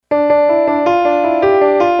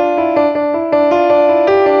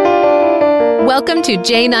Welcome to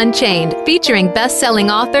Jane Unchained, featuring best-selling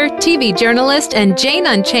author, TV journalist, and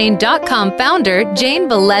JaneUnchained.com founder, Jane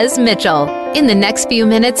Velez Mitchell. In the next few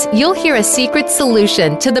minutes, you'll hear a secret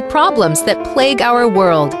solution to the problems that plague our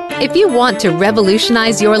world. If you want to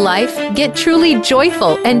revolutionize your life, get truly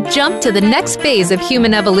joyful, and jump to the next phase of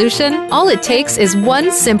human evolution, all it takes is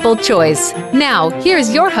one simple choice. Now,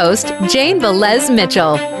 here's your host, Jane Velez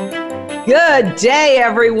Mitchell. Good day,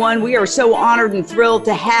 everyone. We are so honored and thrilled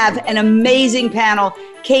to have an amazing panel.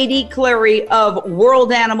 Katie Clary of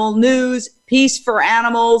World Animal News, Peace for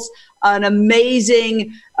Animals, an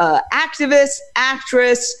amazing activist,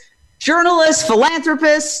 actress, journalist,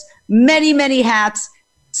 philanthropist, many, many hats.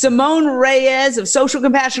 Simone Reyes of Social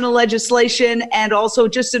Compassion and Legislation, and also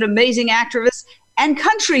just an amazing activist and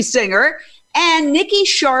country singer. And Nikki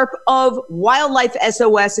Sharp of Wildlife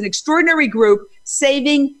SOS, an extraordinary group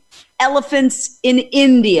saving elephants in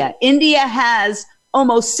India. India has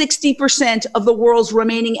almost 60% of the world's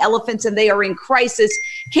remaining elephants, and they are in crisis.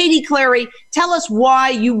 Katie Clary, tell us why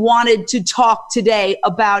you wanted to talk today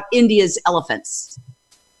about India's elephants.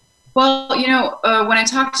 Well, when I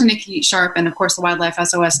talked to Nikki Sharp and, of course, the Wildlife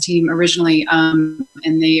SOS team originally, and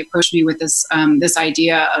they approached me with this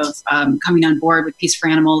idea of coming on board with Peace for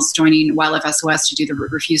Animals, joining Wildlife SOS to do the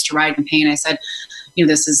Refuse to Ride campaign, I said,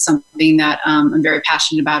 this is something that I'm very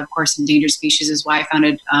passionate about. Of course, endangered species is why I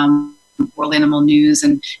founded World Animal News,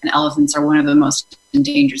 and elephants are one of the most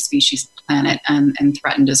endangered species on the planet and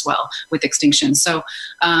threatened as well with extinction. So,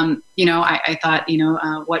 I thought,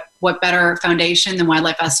 what better foundation than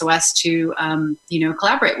Wildlife SOS to,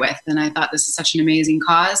 collaborate with? And I thought this is such an amazing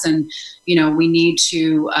cause, and, we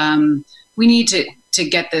need to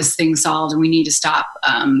get this thing solved, and we need to stop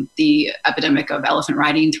the epidemic of elephant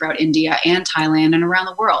riding throughout India and Thailand and around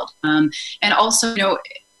the world. And also,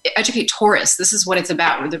 educate tourists. This is what it's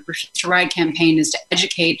about. The Refuse to Ride campaign is to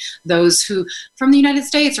educate those who, from the United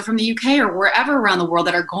States or from the UK or wherever around the world,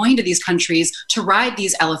 that are going to these countries to ride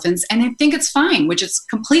these elephants, and they think it's fine, which it's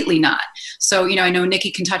completely not. So, I know Nikki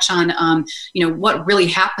can touch on, what really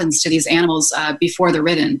happens to these animals before they're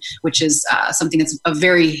ridden, which is something that's a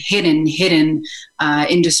very hidden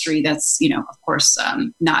industry that's, of course,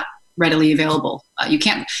 not readily available. You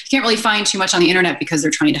can't really find too much on the internet because they're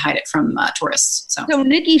trying to hide it from tourists. So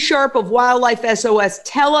Nikki Sharp of Wildlife SOS,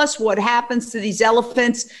 tell us what happens to these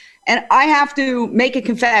elephants. And I have to make a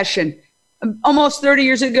confession. Almost 30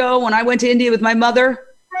 years ago, when I went to India with my mother,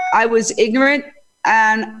 I was ignorant,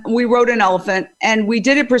 and we rode an elephant, and we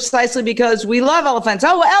did it precisely because we love elephants.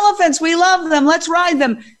 Oh, elephants, we love them. Let's ride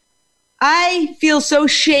them. I feel so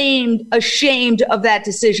ashamed of that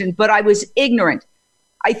decision, but I was ignorant.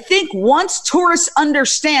 I think once tourists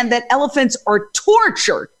understand that elephants are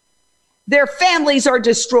tortured, their families are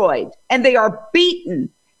destroyed, and they are beaten,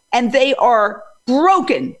 and they are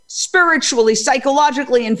broken spiritually,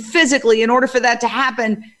 psychologically, and physically. In order for that to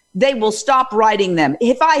happen, they will stop riding them.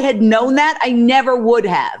 If I had known that, I never would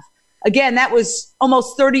have. Again, that was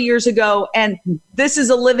almost 30 years ago, and this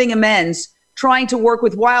is a living amends, trying to working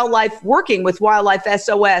with Wildlife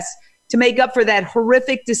SOS to make up for that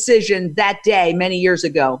horrific decision that day many years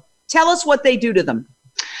ago. Tell us what they do to them.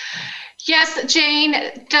 Yes, Jane,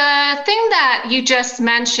 the thing that you just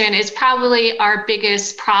mentioned is probably our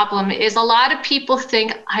biggest problem. Is a lot of people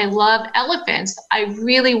think, I love elephants. I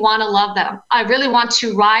really want to love them. I really want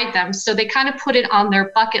to ride them. So they kind of put it on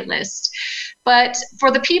their bucket list. But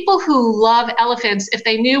for the people who love elephants, if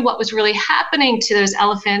they knew what was really happening to those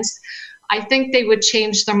elephants, I think they would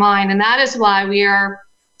change their mind. And that is why we are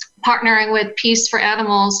partnering with Peace for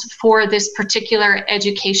Animals for this particular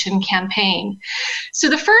education campaign. So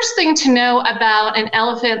the first thing to know about an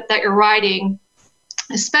elephant that you're riding,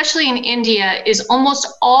 especially in India, is almost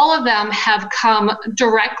all of them have come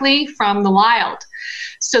directly from the wild.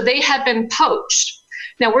 So they have been poached.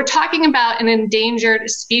 Now we're talking about an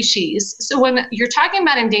endangered species. So when you're talking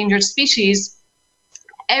about endangered species,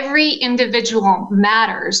 every individual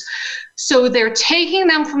matters. So they're taking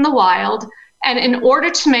them from the wild, and in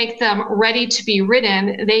order to make them ready to be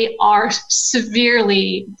ridden, they are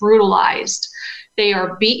severely brutalized. They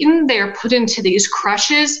are beaten, they are put into these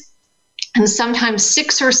crushes, and sometimes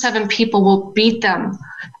 6 or 7 people will beat them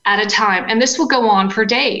at a time. And this will go on for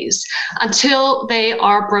days until they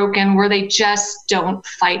are broken, where they just don't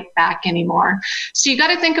fight back anymore. So you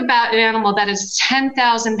got to think about an animal that is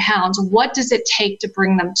 10,000 pounds. What does it take to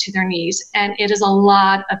bring them to their knees? And it is a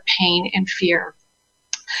lot of pain and fear.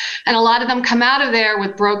 And a lot of them come out of there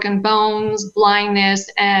with broken bones, blindness,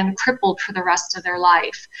 and crippled for the rest of their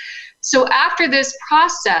life. So after this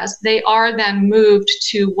process, they are then moved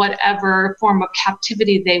to whatever form of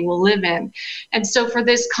captivity they will live in. And so for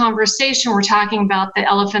this conversation, we're talking about the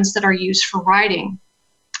elephants that are used for riding.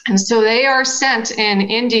 And so they are sent in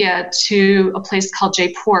India to a place called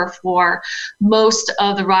Jaipur for most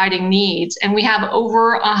of the riding needs. And we have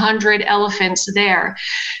over 100 elephants there.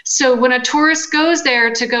 So when a tourist goes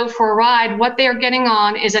there to go for a ride, what they are getting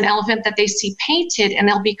on is an elephant that they see painted, and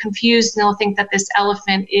they'll be confused and they'll think that this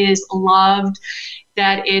elephant is loved,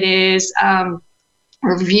 that it is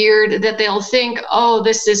revered, that they'll think, oh,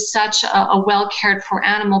 this is such a well cared for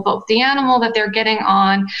animal. But the animal that they're getting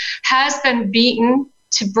on has been beaten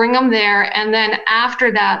to bring them there, and then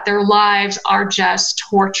after that, their lives are just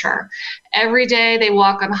torture. Every day they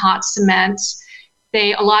walk on hot cement.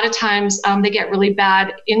 A lot of times they get really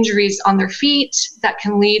bad injuries on their feet that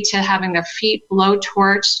can lead to having their feet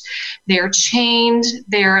blowtorched. They're chained.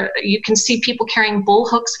 You can see people carrying bull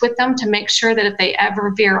hooks with them to make sure that if they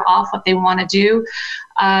ever veer off what they want to do,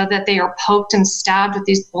 that they are poked and stabbed with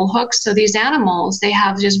these bull hooks. So these animals, they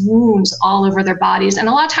have just wounds all over their bodies, and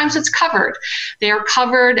a lot of times it's covered. They are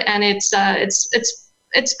covered, and it's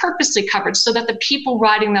purposely covered so that the people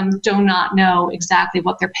riding them do not know exactly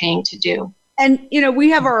what they're paying to do. And,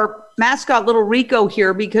 we have our mascot, little Rico,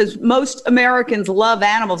 here because most Americans love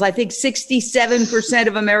animals. I think 67%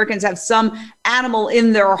 of Americans have some animal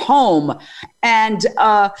in their home. And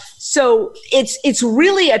so it's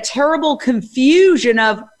really a terrible confusion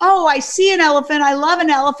of, oh, I see an elephant. I love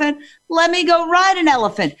an elephant. Let me go ride an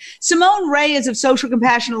elephant. Simone Ray is of Social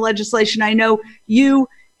Compassion and Legislation. I know you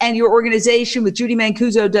and your organization with Judy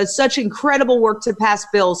Mancuso does such incredible work to pass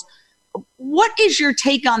bills. What is your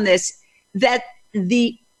take on this? That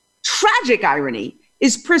the tragic irony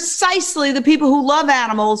is precisely the people who love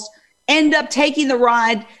animals end up taking the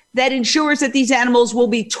ride that ensures that these animals will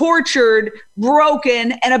be tortured,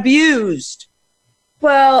 broken, and abused.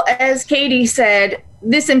 Well, as Katie said,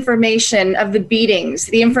 this information of the beatings,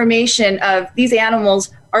 the information of these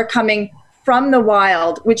animals are coming from the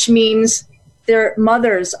wild, which means their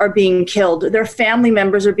mothers are being killed, their family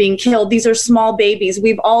members are being killed. These are small babies.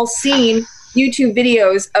 We've all seen YouTube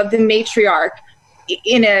videos of the matriarch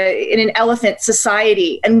in an elephant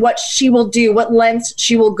society and what she will do, what lengths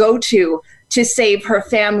she will go to save her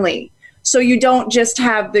family. So you don't just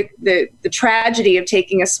have the tragedy of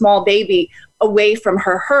taking a small baby away from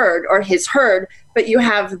her herd or his herd, but you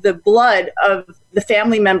have the blood of the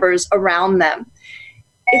family members around them.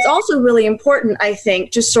 It's also really important, I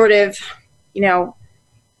think, to sort of,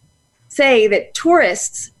 say that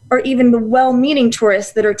tourists, or even the well-meaning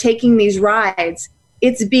tourists that are taking these rides,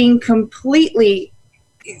 it's being completely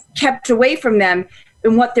kept away from them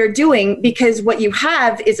in what they're doing, because what you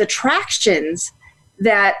have is attractions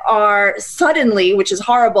that are suddenly, which is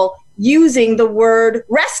horrible, using the word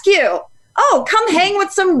rescue. Oh, come hang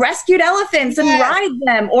with some rescued elephants and ride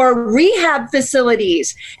them, or rehab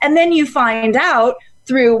facilities. And then you find out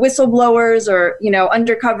through whistleblowers or,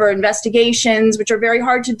 undercover investigations, which are very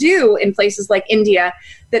hard to do in places like India,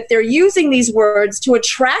 that they're using these words to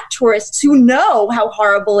attract tourists who know how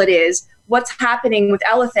horrible it is, what's happening with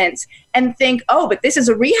elephants, and think, oh, but this is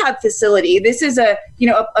a rehab facility. This is a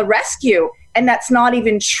rescue. And that's not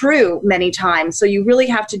even true many times. So you really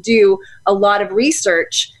have to do a lot of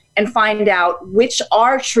research and find out which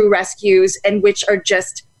are true rescues and which are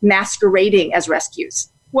just masquerading as rescues.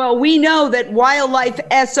 Well, we know that Wildlife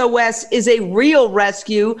SOS is a real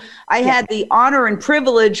rescue. I had the honor and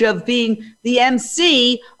privilege of being the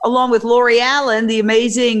MC, along with Lori Allen, the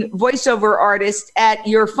amazing voiceover artist, at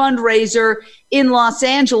your fundraiser in Los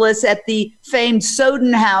Angeles at the famed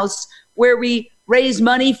Soden House, where we raised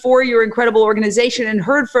money for your incredible organization and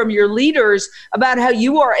heard from your leaders about how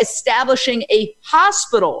you are establishing a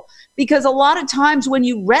hospital. Because a lot of times when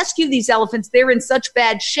you rescue these elephants, they're in such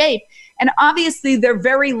bad shape. And obviously, they're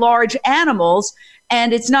very large animals,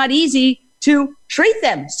 and it's not easy to treat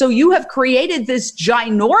them. So you have created this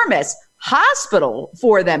ginormous hospital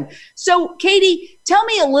for them. So, Katie, tell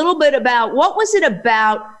me a little bit about what was it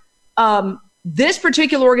about this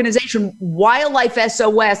particular organization, Wildlife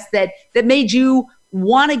SOS, that made you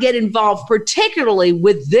want to get involved, particularly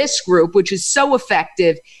with this group, which is so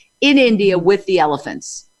effective in India with the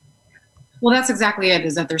elephants? Well, that's exactly it,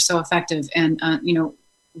 is that they're so effective. And,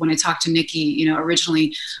 when I talked to Nikki,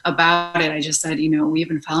 originally about it, I just said, we've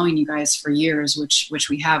been following you guys for years, which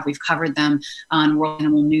we have. We've covered them on World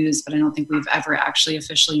Animal News, but I don't think we've ever actually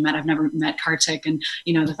officially met. I've never met Kartik and,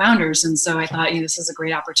 the founders. And so I thought, this is a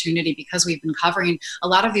great opportunity because we've been covering a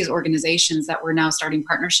lot of these organizations that we're now starting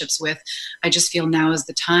partnerships with. I just feel now is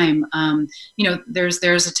the time.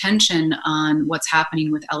 There's attention on what's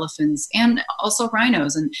happening with elephants and also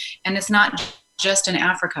rhinos. And it's not just in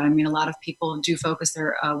Africa. I mean, a lot of people do focus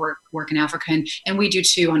their work in Africa, and we do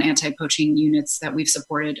too on anti-poaching units that we've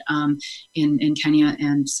supported in Kenya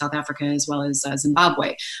and South Africa as well as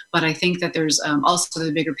Zimbabwe. But I think that there's also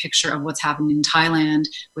the bigger picture of what's happening in Thailand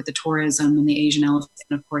with the tourism and the Asian elephant,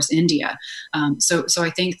 and of course India. So I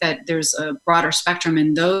think that there's a broader spectrum,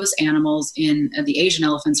 and those animals in the Asian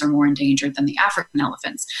elephants are more endangered than the African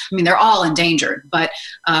elephants. I mean, they're all endangered, but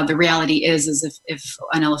the reality is if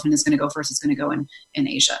an elephant is going to go first, it's going to go in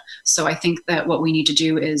Asia. So I think that what we need to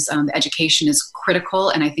do is the education is critical,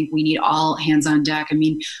 and I think we need all hands on deck. I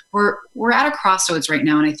mean, we're at a crossroads right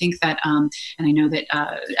now, and I think that, and I know that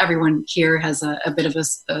everyone here has a bit of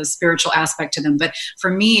a spiritual aspect to them, but for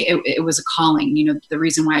me, it was a calling. The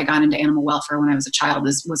reason why I got into animal welfare when I was a child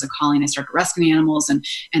was a calling. I started rescuing animals,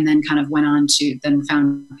 and then kind of went on to then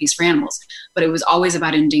found Peace for Animals. But it was always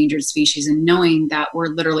about endangered species and knowing that we're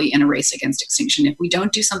literally in a race against extinction. If we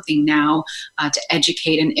don't do something now to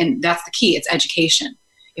educate, and that's the key, it's education.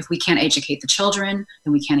 If we can't educate the children,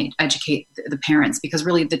 then we can't educate the parents, because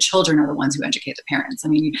really the children are the ones who educate the parents. I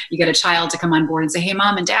mean, you get a child to come on board and say, hey,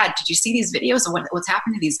 Mom and Dad, did you see these videos of what's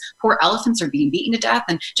happening to these poor elephants are being beaten to death?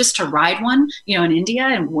 And just to ride one, in India,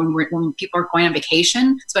 and when people are going on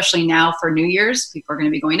vacation, especially now for New Year's, people are going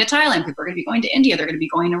to be going to Thailand, people are going to be going to India, they're going to be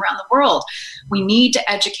going around the world. We need to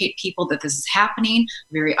educate people that this is happening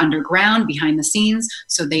very underground, behind the scenes,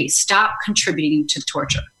 so they stop contributing to the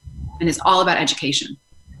torture. And it's all about education.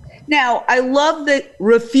 Now, I love the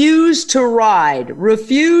refuse to ride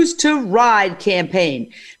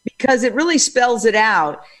campaign, because it really spells it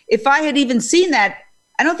out. If I had even seen that,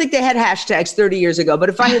 I don't think they had hashtags 30 years ago, but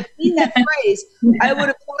if I had seen that phrase, I would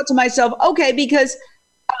have thought to myself, okay, because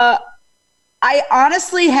I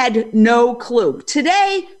honestly had no clue.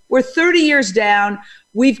 Today, we're 30 years down.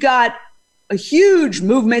 We've got a huge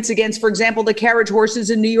movements against, for example, the carriage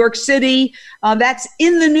horses in New York City. That's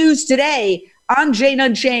in the news today on Jane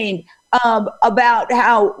Unchained, about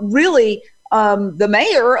how really the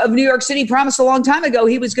mayor of New York City promised a long time ago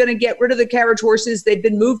he was going to get rid of the carriage horses. They've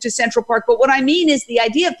been moved to Central Park. But what I mean is the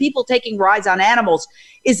idea of people taking rides on animals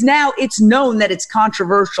is now, it's known that it's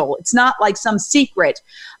controversial. It's not like some secret.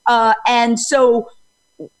 And so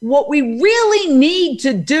what we really need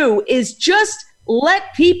to do is just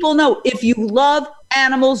let people know, if you love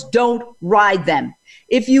animals, don't ride them.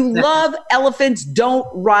 If you love elephants, don't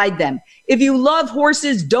ride them. If you love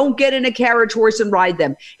horses, don't get in a carriage horse and ride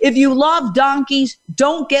them. If you love donkeys,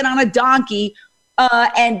 don't get on a donkey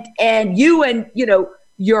and you and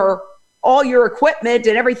your all your equipment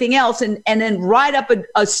and everything else and then ride up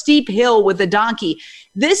a steep hill with a donkey.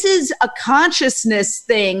 This is a consciousness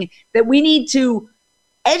thing that we need to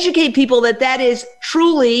educate people that is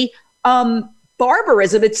truly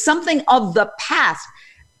barbarism. It's something of the past.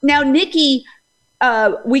 Now, Nikki,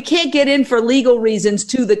 we can't get in for legal reasons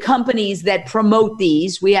to the companies that promote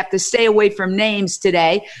these. We have to stay away from names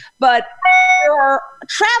today. But there are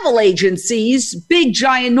travel agencies, big,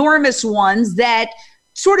 ginormous ones, that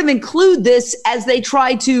sort of include this as they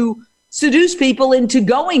try to seduce people into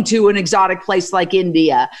going to an exotic place like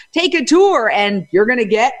India. Take a tour and you're going to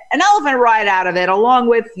get an elephant ride out of it, along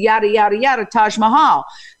with yada, yada, yada, Taj Mahal.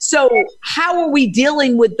 So how are we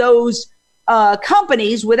dealing with those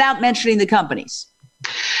companies without mentioning the companies?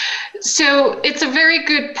 So it's a very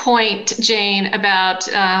good point, Jane, about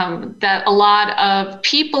that a lot of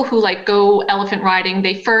people who go elephant riding,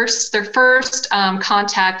 their first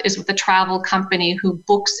contact is with the travel company who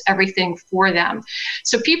books everything for them.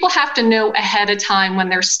 So people have to know ahead of time when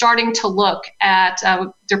they're starting to look at,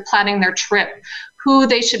 they're planning their trip, who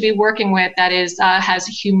they should be working with that has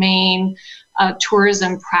humane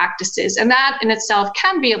tourism practices. And that in itself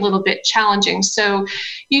can be a little bit challenging. So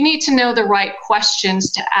you need to know the right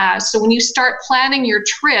questions to ask. So when you start planning your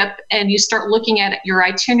trip and you start looking at your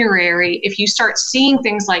itinerary, if you start seeing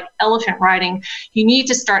things like elephant riding, you need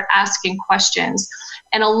to start asking questions.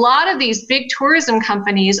 And a lot of these big tourism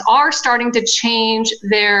companies are starting to change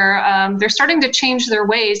their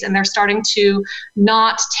ways, and they're starting to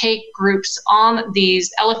not take groups on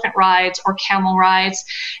these elephant rides or camel rides.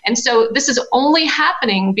 And so this is only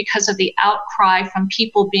happening because of the outcry from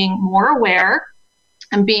people being more aware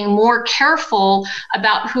and being more careful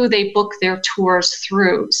about who they book their tours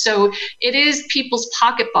through. So it is people's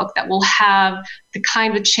pocketbook that will have the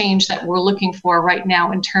kind of change that we're looking for right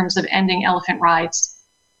now in terms of ending elephant rides.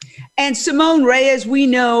 And Simone Reyes, we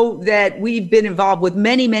know that we've been involved with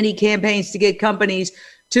many, many campaigns to get companies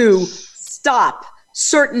to stop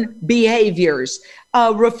certain behaviors.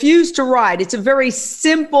 Refuse to ride. It's a very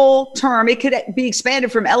simple term. It could be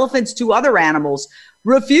expanded from elephants to other animals.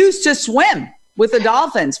 Refuse to swim with the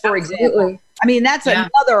dolphins, for example. I mean, that's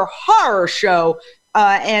another horror show.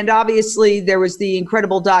 And obviously, there was the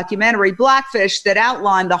incredible documentary Blackfish that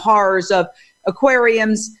outlined the horrors of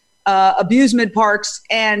aquariums, amusement parks,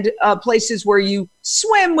 and places where you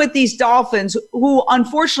swim with these dolphins who,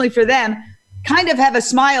 unfortunately for them, kind of have a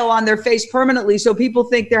smile on their face permanently. So people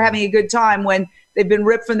think they're having a good time when they've been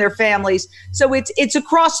ripped from their families. So it's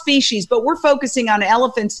across species, but we're focusing on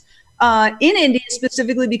elephants in India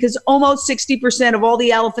specifically because almost 60% of all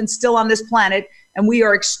the elephants still on this planet, and we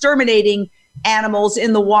are exterminating animals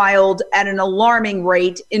in the wild at an alarming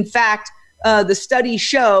rate. In fact, the studies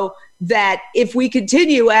show that if we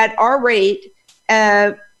continue at our rate,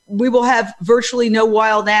 we will have virtually no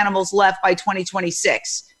wild animals left by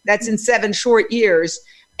 2026. That's in 7 short years.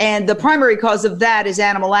 And the primary cause of that is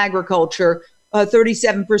animal agriculture.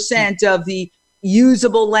 37% of the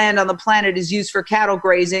usable land on the planet is used for cattle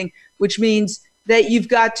grazing, which means that you've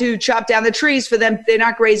got to chop down the trees for them. They're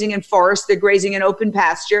not grazing in forests, they're grazing in open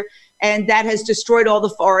pasture. And that has destroyed all the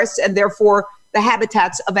forests and therefore the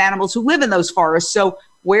habitats of animals who live in those forests. So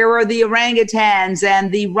where are the orangutans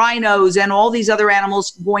and the rhinos and all these other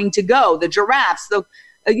animals going to go? The giraffes,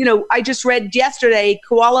 I just read yesterday,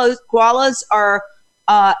 koalas are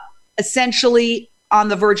essentially on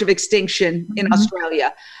the verge of extinction in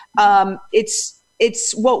Australia.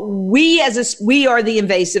 It's what we are the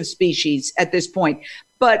invasive species at this point.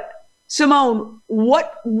 But Simone,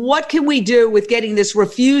 what can we do with getting this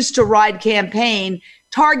Refuse to Ride campaign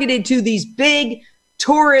targeted to these big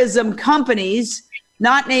tourism companies,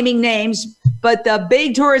 not naming names, but the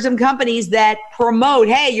big tourism companies that promote,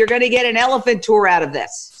 hey, you're going to get an elephant tour out of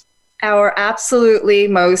this? Our absolutely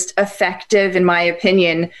most effective, in my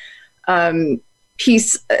opinion,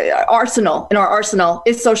 arsenal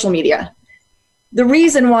is social media. The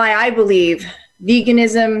reason why I believe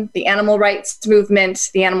veganism, the animal rights movement,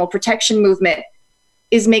 the animal protection movement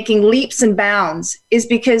is making leaps and bounds is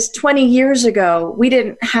because 20 years ago, we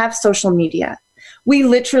didn't have social media. We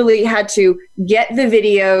literally had to get the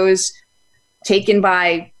videos taken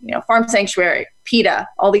by, Farm Sanctuary, PETA,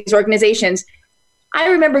 all these organizations. I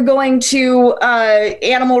remember going to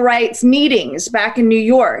animal rights meetings back in New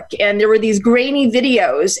York, and there were these grainy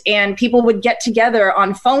videos, and people would get together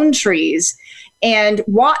on phone trees and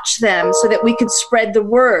watch them so that we could spread the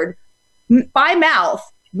word by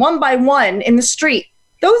mouth, one by one in the street.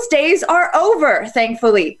 Those days are over,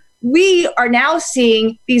 thankfully. We are now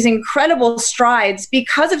seeing these incredible strides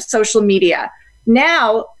because of social media.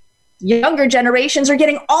 Now, younger generations are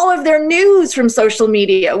getting all of their news from social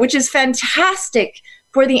media, which is fantastic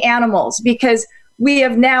for the animals because we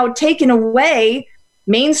have now taken away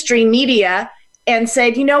mainstream media and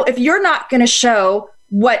said, if you're not going to show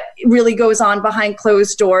what really goes on behind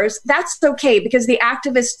closed doors, that's okay because the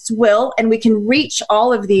activists will, and we can reach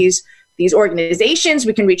all of these organizations,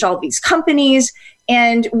 we can reach all of these companies,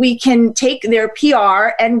 and we can take their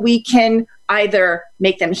PR and we can either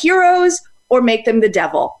make them heroes or make them the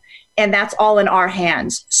devil. And that's all in our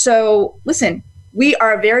hands. So listen, we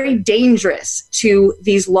are very dangerous to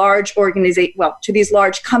these large to these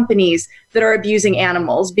large companies that are abusing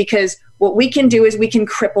animals because what we can do is we can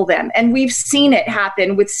cripple them. And we've seen it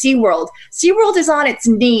happen with SeaWorld. SeaWorld is on its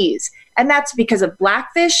knees. And that's because of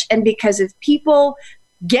Blackfish and because of people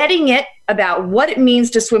getting it about what it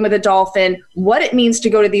means to swim with a dolphin, what it means to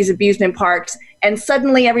go to these amusement parks. And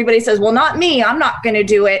suddenly everybody says, well, not me, I'm not going to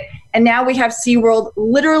do it. And now we have SeaWorld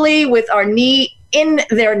literally with our knee in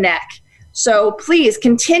their neck. So please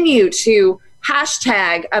continue to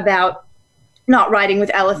hashtag about not riding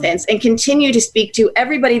with elephants and continue to speak to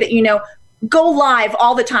everybody that you know. Go live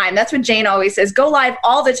all the time. That's what Jane always says. Go live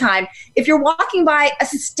all the time. If you're walking by a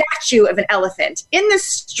statue of an elephant in the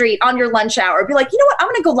street on your lunch hour, be like, you know what? I'm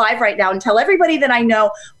going to go live right now and tell everybody that I know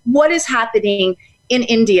what is happening in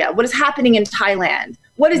India, what is happening in Thailand,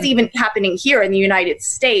 what is even happening here in the United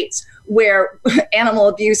States where animal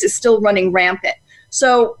abuse is still running rampant.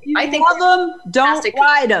 So I think love them, don't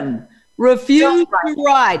ride them. Refuse to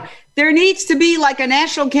ride. There needs to be like a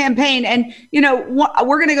national campaign. And,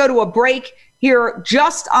 we're going to go to a break here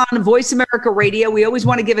just on Voice America Radio. We always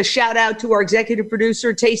want to give a shout out to our executive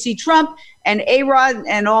producer, Tacey Trump, and A-Rod,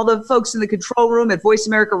 and all the folks in the control room at Voice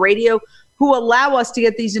America Radio who allow us to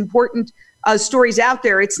get these important stories out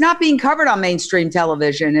there. It's not being covered on mainstream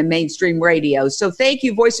television and mainstream radio. So thank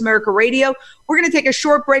you, Voice America Radio. We're going to take a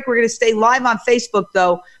short break. We're going to stay live on Facebook,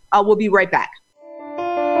 though. We'll be right back.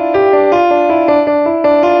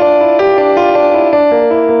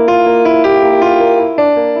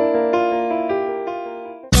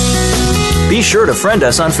 Be sure to friend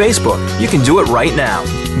us on Facebook. You can do it right now.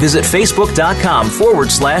 Visit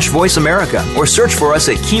facebook.com/Voice America or search for us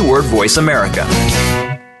at keyword Voice America.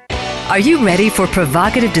 Are you ready for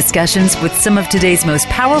provocative discussions with some of today's most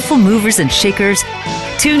powerful movers and shakers?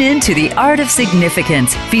 Tune in to The Art of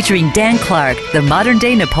Significance, featuring Dan Clark, the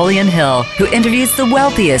modern-day Napoleon Hill, who interviews the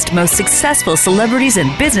wealthiest, most successful celebrities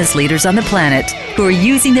and business leaders on the planet who are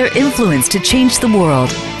using their influence to change the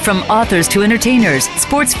world. From authors to entertainers,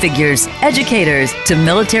 sports figures, educators to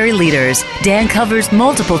military leaders, Dan covers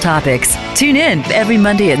multiple topics. Tune in every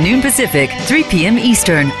Monday at noon Pacific, 3 p.m.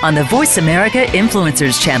 Eastern on the Voice America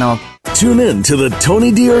Influencers channel. Tune in to the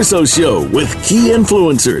Tony D'Urso Show with key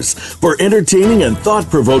influencers for entertaining and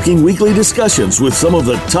thought-provoking weekly discussions with some of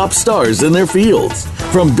the top stars in their fields.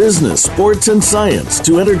 From business, sports, and science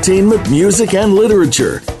to entertainment, music, and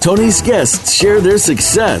literature, Tony's guests share their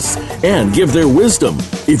success and give their wisdom.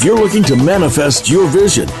 If you're looking to manifest your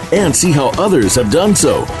vision and see how others have done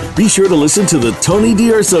so, be sure to listen to the Tony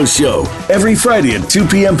D'Urso Show every Friday at 2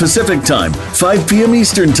 p.m. Pacific Time, 5 p.m.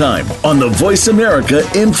 Eastern Time on the Voice America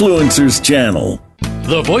Influencers channel.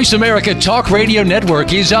 The Voice America Talk Radio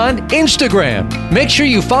Network is on Instagram. Make sure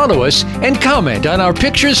you follow us and comment on our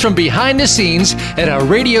pictures from behind the scenes at our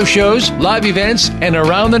radio shows, live events, and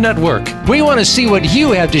around the network. We want to see what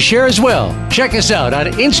you have to share as well. Check us out on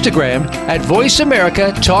Instagram at Voice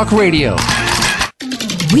America Talk Radio.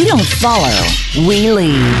 We don't follow, we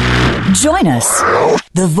lead. Join us,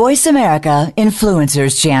 the Voice America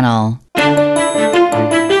Influencers channel.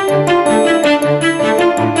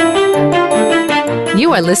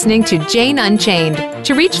 You are listening to Jane Unchained.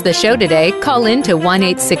 To reach the show today, call in to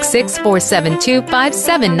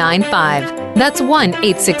 1-866-472-5795. That's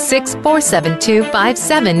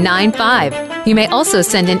 1-866-472-5795. You may also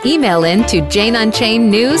send an email in to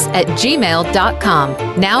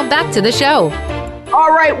janeunchainednews@gmail.com. Now back to the show.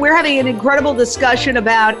 All right, we're having an incredible discussion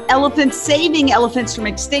about elephants, saving elephants from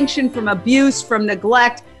extinction, from abuse, from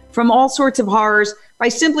neglect, from all sorts of horrors by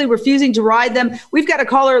simply refusing to ride them. We've got a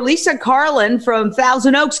caller, Lisa Carlin from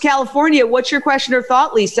Thousand Oaks, California. What's your question or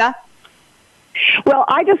thought, Lisa? Well,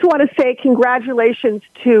 I just want to say congratulations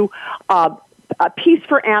to Peace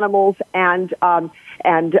for Animals and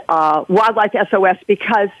Wildlife SOS,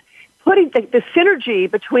 because putting the synergy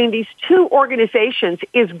between these two organizations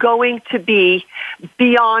is going to be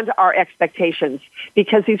beyond our expectations,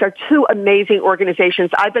 because these are two amazing organizations.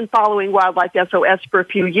 I've been following Wildlife SOS for a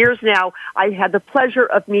few years now. I had the pleasure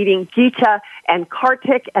of meeting Geeta and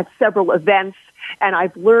Kartik at several events, and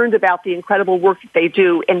I've learned about the incredible work that they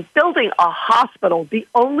do in building a hospital, the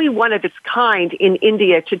only one of its kind in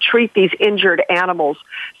India, to treat these injured animals.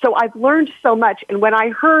 So I've learned so much. And when I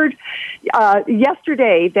heard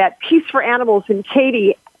yesterday that Peace for Animals and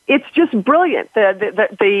Katie, it's just brilliant.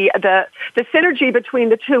 The synergy between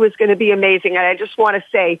the two is going to be amazing. And I just want to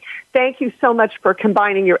say thank you so much for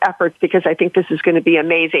combining your efforts, because I think this is going to be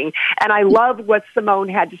amazing. And I love what Simone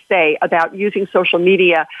had to say about using social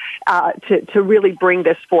media to really bring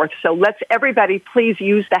this forth. So let's everybody please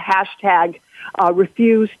use the hashtag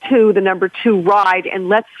refuse2ride, and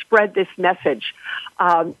let's spread this message.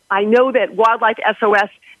 I know that Wildlife SOS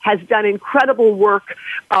has done incredible work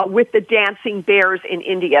with the dancing bears in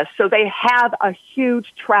India. So they have a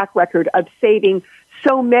huge track record of saving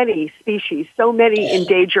so many species, so many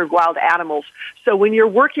endangered wild animals. So when you're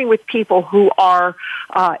working with people who are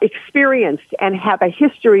experienced and have a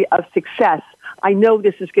history of success, I know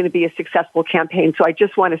this is going to be a successful campaign. So I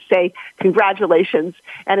just want to say congratulations.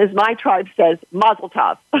 And as my tribe says, mazel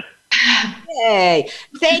tov. Hey,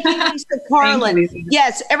 thank you, Lisa Carlin.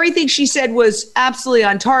 Yes, everything she said was absolutely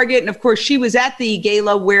on target. And of course, she was at the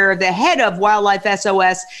gala where the head of Wildlife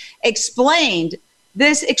SOS explained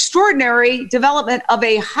this extraordinary development of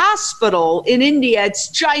a hospital in India. It's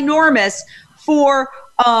ginormous for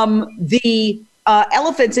the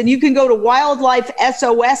elephants. And you can go to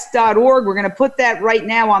wildlifesos.org. We're going to put that right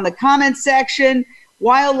now on the comments section.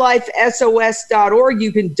 Wildlifesos.org.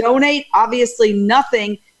 You can donate. Obviously,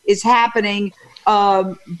 nothing is happening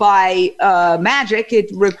by magic. It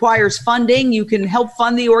requires funding. You can help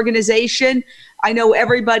fund the organization. I know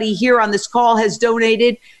everybody here on this call has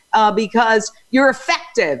donated because you're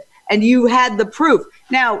effective and you had the proof.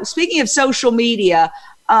 Now, speaking of social media,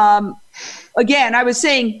 again, I was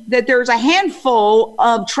saying that there's a handful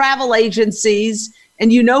of travel agencies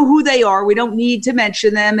and you know who they are. We don't need to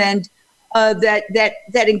mention them, and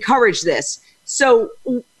that encourage this. So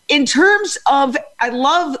in terms of, I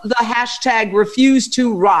love the hashtag refuse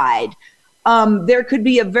to ride. There could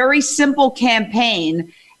be a very simple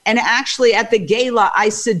campaign. And actually at the gala, I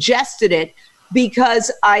suggested it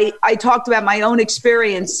because I talked about my own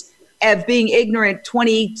experience of being ignorant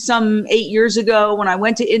 8 years ago when I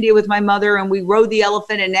went to India with my mother and we rode the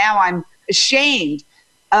elephant, and now I'm ashamed,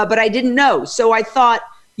 but I didn't know. So I thought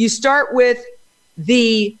you start with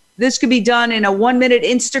this could be done in a 1-minute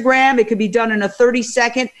Instagram. It could be done in a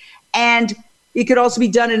 30-second, and it could also be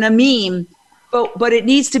done in a meme. But it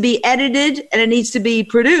needs to be edited and it needs to be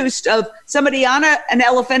produced of somebody on an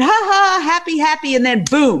elephant, ha ha, happy, happy, and then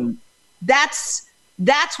boom. That's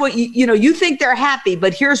what you think they're happy,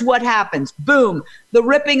 but here's what happens. Boom. The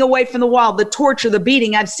ripping away from the wild, the torture, the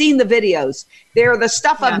beating. I've seen the videos. They're the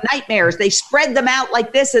stuff of nightmares. They spread them out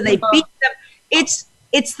like this and they beat them. It's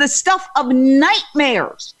the stuff of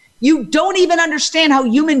nightmares. You don't even understand how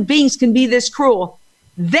human beings can be this cruel.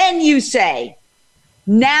 Then you say,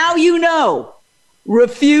 now you know,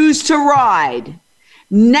 refuse to ride.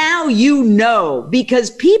 Now you know,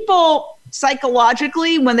 because people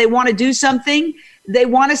psychologically, when they want to do something, they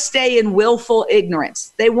want to stay in willful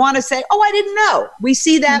ignorance. They want to say, oh, I didn't know. We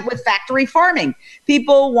see that with factory farming.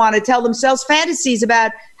 People want to tell themselves fantasies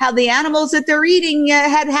about how the animals that they're eating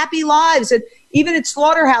had happy lives. And even at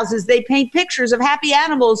slaughterhouses, they paint pictures of happy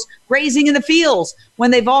animals grazing in the fields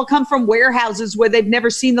when they've all come from warehouses where they've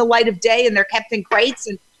never seen the light of day and they're kept in crates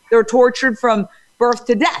and they're tortured from birth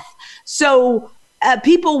to death. So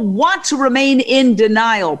people want to remain in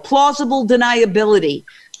denial, plausible deniability.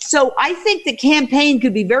 So I think the campaign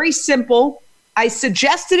could be very simple. I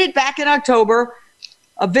suggested it back in October.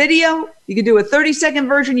 A video, you could do a 30-second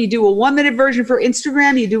version, you do a 1-minute version for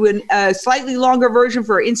Instagram, you do a slightly longer version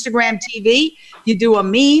for Instagram TV, you do a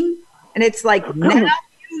meme, and it's like, now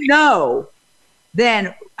you know,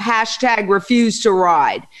 then hashtag refuse to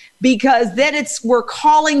ride. Because then we're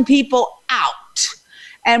calling people out.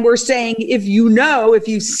 And we're saying, if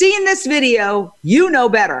you've seen this video, you know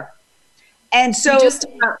better. And so we just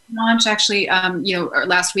launched actually,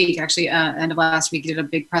 last week, end of last week, did a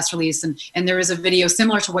big press release, and there is a video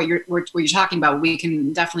similar to what you're talking about. We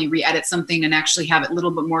can definitely re-edit something and actually have it a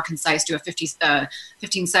little bit more concise, do a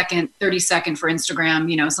 15-second, 30-second for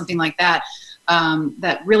Instagram, something like that.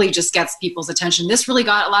 That really just gets people's attention. This really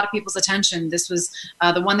got a lot of people's attention. This was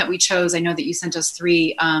the one that we chose. I know that you sent us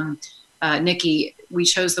 3, Nikki. We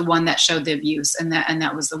chose the one that showed the abuse, and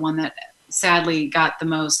that was the one that sadly got the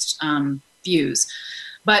most views.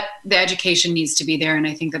 But the education needs to be there, and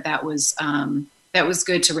I think that was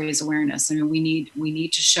good to raise awareness. I mean, we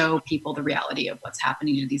need to show people the reality of what's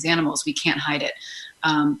happening to these animals. We can't hide it.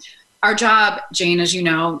 Our job, Jane, as you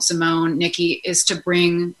know, Simone, Nikki, is to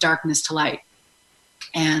bring darkness to light.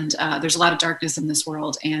 And there's a lot of darkness in this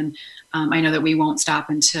world, and I know that we won't stop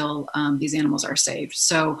until these animals are saved.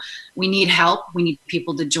 So we need help. We need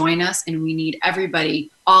people to join us, and we need everybody,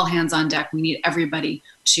 all hands on deck. We need everybody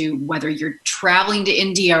to, whether you're traveling to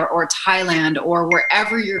India or Thailand or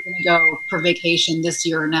wherever you're going to go for vacation this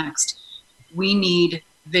year or next, we need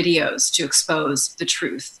videos to expose the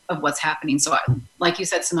truth of what's happening. So like you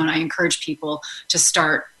said, Simone, I encourage people to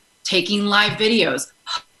start taking live videos,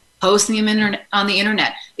 posting them on the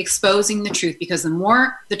internet, exposing the truth, because the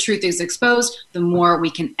more the truth is exposed, the more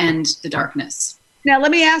we can end the darkness. Now,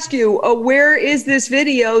 let me ask you, where is this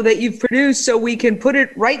video that you've produced so we can put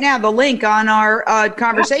it right now, the link on our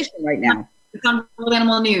conversation right now? It's on World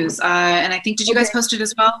Animal News. And I think, did you guys post it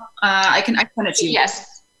as well? I can send it to you.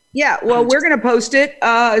 Yes. Yeah, well, we're going to post it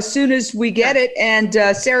as soon as we get it. And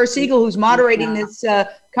Sarah Siegel, who's moderating this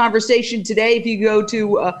conversation today, if you go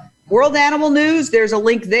to World Animal News, there's a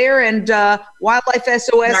link there, and Wildlife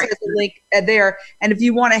SOS has a link there. And if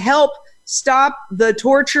you want to help stop the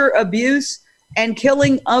torture, abuse, and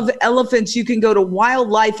killing of elephants, you can go to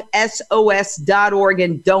wildlifesos.org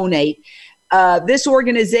and donate. This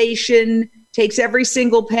organization takes every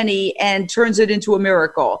single penny and turns it into a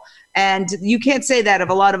miracle. And you can't say that of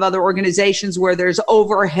a lot of other organizations where there's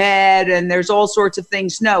overhead and there's all sorts of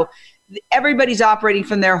things. No, everybody's operating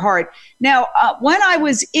from their heart. Now, when I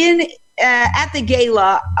was at the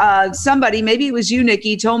gala, somebody, maybe it was you,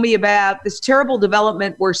 Nikki, told me about this terrible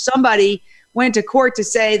development where somebody went to court to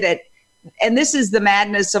say that, and this is the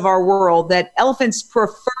madness of our world, that elephants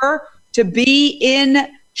prefer to be in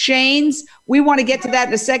chains. We want to get to that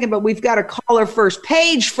in a second, but we've got a caller first.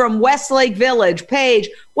 Paige from Westlake Village. Paige,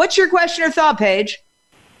 what's your question or thought, Paige?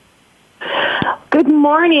 Good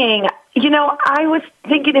morning. I was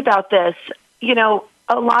thinking about this.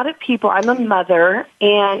 a lot of people, I'm a mother,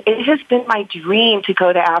 and it has been my dream to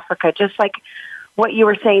go to Africa, just like what you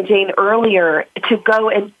were saying, Jane, earlier, to go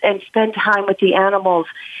and spend time with the animals.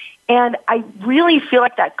 And I really feel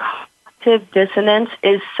like that cognitive dissonance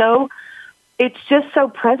is it's just so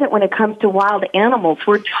present when it comes to wild animals.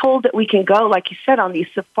 We're told that we can go, like you said, on these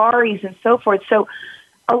safaris and so forth. So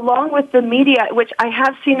along with the media, which I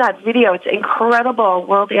have seen that video, it's incredible,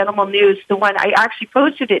 World Animal News, the one, I actually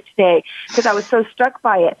posted it today because I was so struck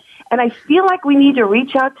by it. And I feel like we need to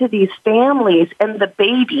reach out to these families and the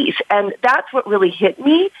babies, and that's what really hit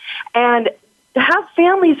me. And to have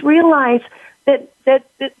families realize that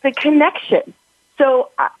the connection. So,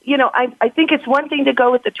 I think it's one thing to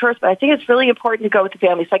go with the tourists, but I think it's really important to go with the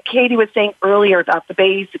families. Like Katie was saying earlier about the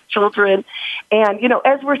babies, the children. And,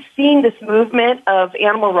 as we're seeing this movement of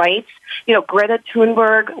animal rights, Greta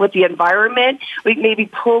Thunberg with the environment, we maybe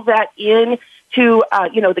pull that in to,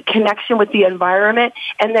 the connection with the environment.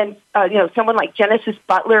 And then, someone like Genesis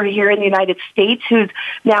Butler here in the United States, who's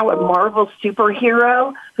now a Marvel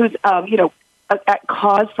superhero, who's, at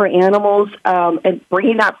cause for animals, and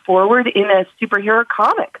bringing that forward in a superhero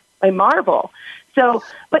comic by Marvel. So,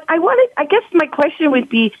 but I guess my question would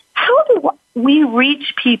be, how do we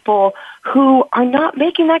reach people who are not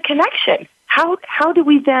making that connection? How do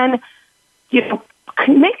we then,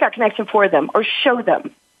 make that connection for them or show them?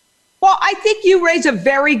 Well, I think you raise a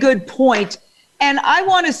very good point. And I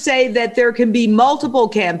want to say that there can be multiple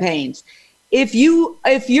campaigns. If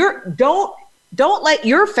you're don't let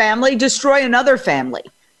your family destroy another family.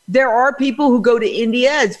 There are people who go to India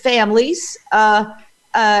as families,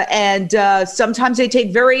 and sometimes they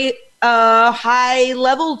take very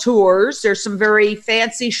high-level tours. There's some very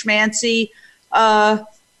fancy schmancy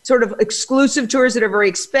sort of exclusive tours that are very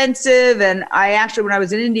expensive. And I actually, when I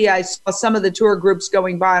was in India, I saw some of the tour groups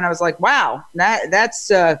going by, and I was like, wow, that's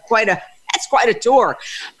quite a tour.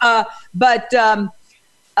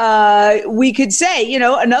 We could say,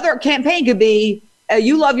 another campaign could be,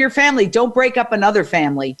 you love your family, don't break up another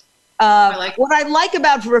family. What I like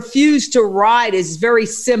about Refuse to Ride is very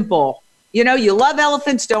simple. You love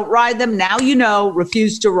elephants, don't ride them. Now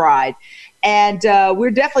refuse to ride. And we're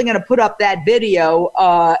definitely going to put up that video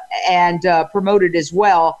and promote it as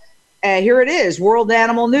well. Here it is, World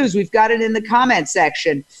Animal News. We've got it in the comment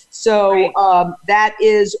section. So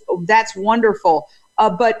that's wonderful.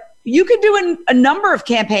 But you could do a number of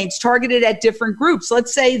campaigns targeted at different groups.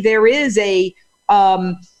 Let's say there is a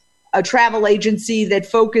travel agency that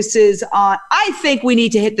focuses on, I think we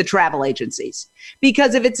need to hit the travel agencies,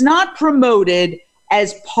 because if it's not promoted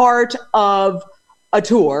as part of a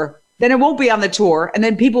tour, then it won't be on the tour, and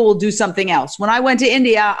then people will do something else. When I went to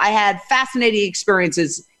India, I had fascinating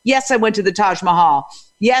experiences. Yes, I went to the Taj Mahal.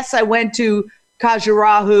 Yes, I went to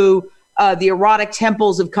Khajuraho, the erotic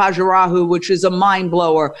temples of Khajuraho, which is a mind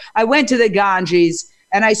blower. I went to the Ganges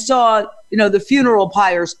and I saw, the funeral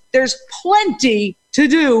pyres. There's plenty to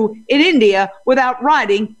do in India without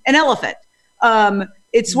riding an elephant.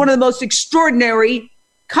 It's one of the most extraordinary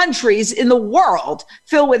countries in the world,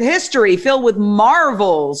 filled with history, filled with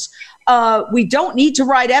marvels. We don't need to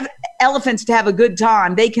ride elephants to have a good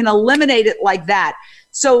time. They can eliminate it like that.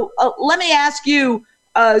 So let me ask you,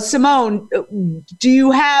 Simone, do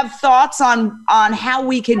you have thoughts on how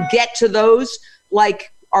we can get to those?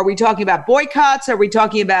 Like, are we talking about boycotts? Are we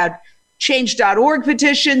talking about change.org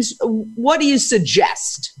petitions? What do you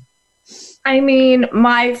suggest? I mean,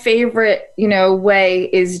 my favorite, way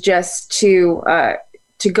is just to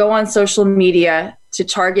go on social media, to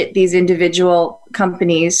target these individual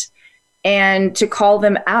companies and to call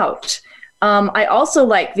them out. I also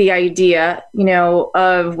like the idea,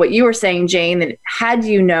 of what you were saying, Jane, that had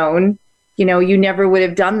you known, you never would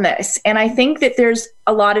have done this. And I think that there's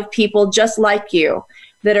a lot of people just like you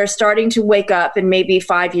that are starting to wake up, and maybe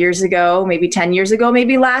 5 years ago, maybe 10 years ago,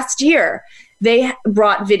 maybe last year, they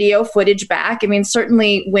brought video footage back. I mean,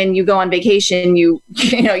 certainly when you go on vacation, you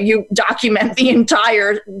document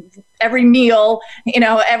the every meal,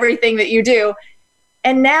 everything that you do.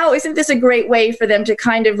 And now, isn't this a great way for them to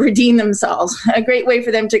kind of redeem themselves? A great way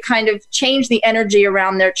for them to kind of change the energy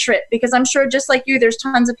around their trip? Because I'm sure, just like you, there's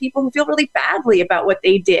tons of people who feel really badly about what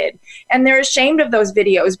they did. And they're ashamed of those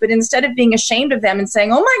videos. But instead of being ashamed of them and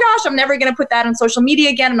saying, oh my gosh, I'm never going to put that on social media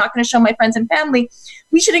again, I'm not going to show my friends and family,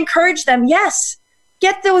 we should encourage them. Yes,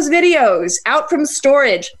 get those videos out from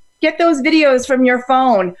storage. Get those videos from your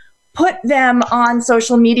phone. Put them on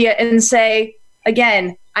social media and say,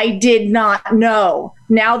 again, I did not know.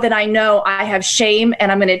 Now that I know, I have shame,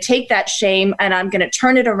 and I'm going to take that shame and I'm going to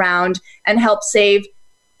turn it around and help save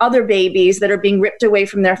other babies that are being ripped away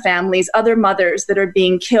from their families, other mothers that are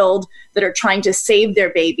being killed, that are trying to save their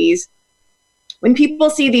babies. When people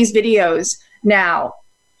see these videos now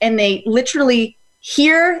and they literally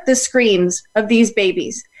hear the screams of these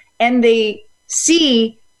babies and they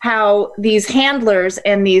see how these handlers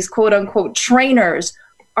and these quote unquote trainers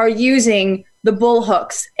are using the bull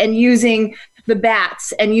hooks and using the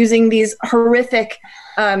bats and using these horrific,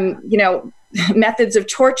 methods of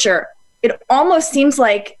torture, it almost seems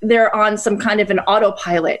like they're on some kind of an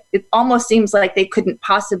autopilot. It almost seems like they couldn't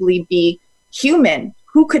possibly be human.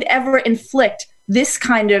 Who could ever inflict this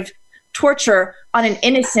kind of torture on an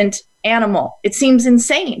innocent animal? It seems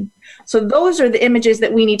insane. So those are the images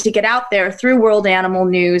that we need to get out there through World Animal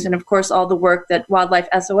News and, of course, all the work that Wildlife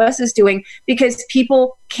SOS is doing, because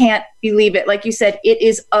people can't believe it. Like you said, it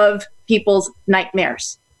is of people's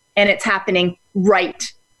nightmares, and it's happening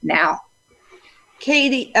right now.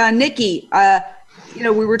 Katie, Nikki,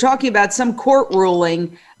 we were talking about some court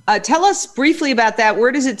ruling. Tell us briefly about that.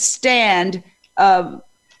 Where does it stand?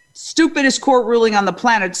 Stupidest court ruling on the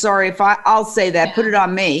planet. Sorry if I'll say that. Yeah. Put it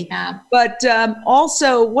on me. Yeah. But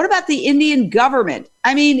also, what about the Indian government?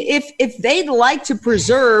 I mean, if they'd like to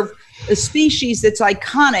preserve a species that's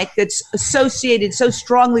iconic, that's associated so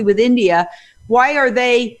strongly with India, why are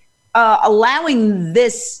they allowing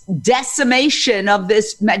this decimation of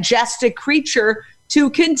this majestic creature to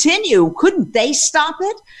continue? Couldn't they stop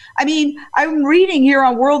it? I mean, I'm reading here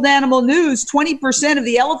on World Animal News, 20% of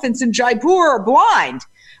the elephants in Jaipur are blind.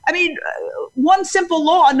 I mean, one simple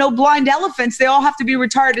law, no blind elephants. They all have to be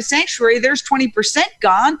retired to sanctuary. There's 20%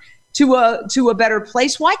 gone to a better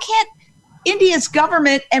place. Why can't India's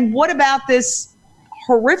government, and what about this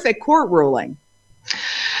horrific court ruling?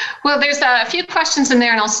 Well, there's a few questions in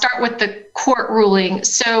there, and I'll start with the court ruling.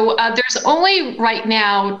 So there's only right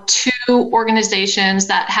now 2 organizations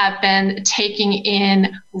that have been taking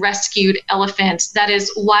in rescued elephants. That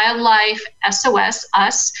is Wildlife SOS,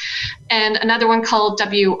 us, and another one called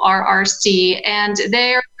WRRC. And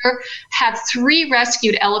they have 3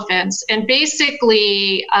 rescued elephants. And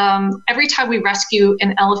basically, every time we rescue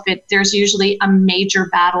an elephant, there's usually a major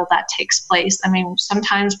battle that takes place. I mean,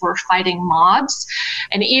 sometimes we're fighting mobs.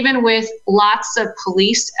 And even with lots of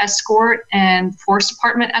police escort and forest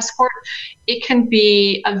department escort, it can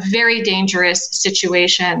be a very dangerous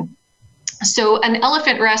situation. So an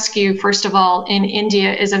elephant rescue, first of all, in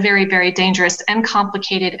India is a very, very dangerous and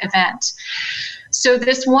complicated event. So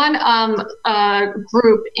this one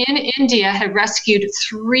group in India had rescued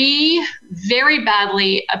 3 very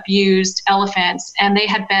badly abused elephants, and they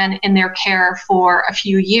had been in their care for a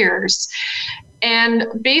few years. And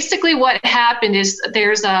basically what happened is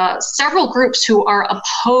there's several groups who are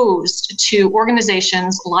opposed to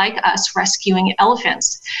organizations like us rescuing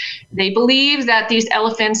elephants. They believe that these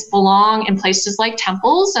elephants belong in places like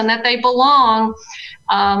temples, and that they belong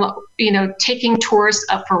taking tourists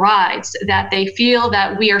up for rides, that they feel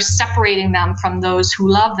that we are separating them from those who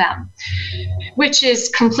love them, which is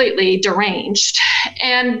completely deranged.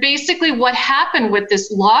 And basically what happened with this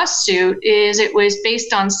lawsuit is it was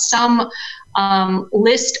based on some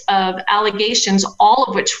list of allegations, all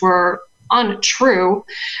of which were untrue.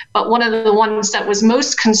 But one of the ones that was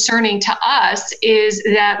most concerning to us is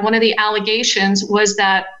that one of the allegations was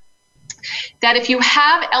that if you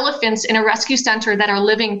have elephants in a rescue center that are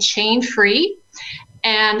living chain-free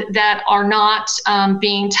and that are not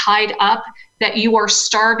being tied up, that you are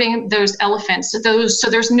starving those elephants. So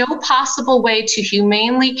there's no possible way to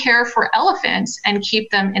humanely care for elephants and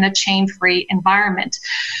keep them in a chain-free environment.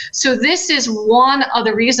 So this is one of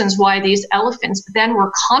the reasons why these elephants then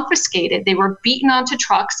were confiscated. They were beaten onto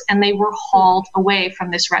trucks and they were hauled away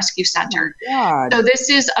from this rescue center. Oh, so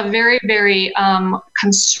this is a very, very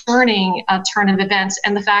concerning turn of events.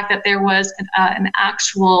 And the fact that there was an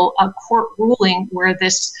actual court ruling where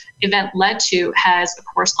this event led to has, of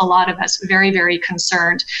course, a lot of us very, very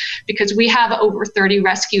concerned, because we have over 30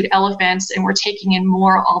 rescued elephants and we're taking in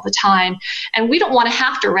more all the time. And we don't want to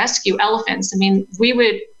have to rescue elephants. I mean, we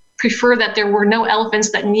would prefer that there were no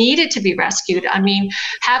elephants that needed to be rescued. I mean,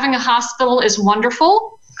 having a hospital is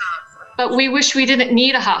wonderful, but we wish we didn't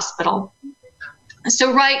need a hospital.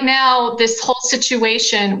 So right now, this whole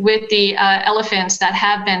situation with the elephants that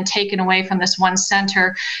have been taken away from this one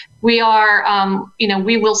center, we are,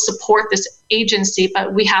 we will support this agency,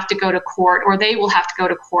 but we have to go to court, or they will have to go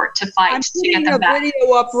to court to fight to get them back. I'm putting a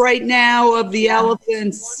video up right now of the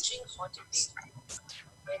elephants.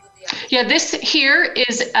 Yeah, this here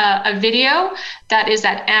is a video that is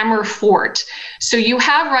at Amur Fort. So you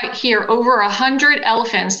have right here over 100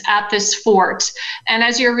 elephants at this fort. And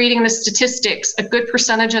as you're reading the statistics, a good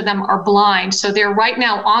percentage of them are blind. So they're right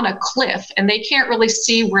now on a cliff and they can't really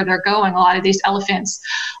see where they're going, a lot of these elephants.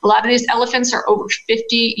 A lot of these elephants are over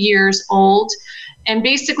 50 years old. And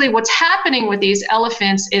basically what's happening with these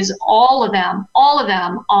elephants is all of them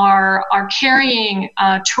are carrying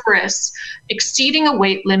tourists exceeding a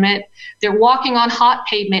weight limit. They're walking on hot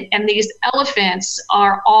pavement, and these elephants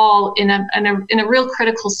are all in a real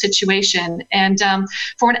critical situation. And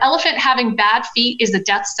for an elephant, having bad feet is a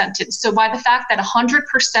death sentence. So by the fact that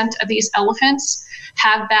 100% of these elephants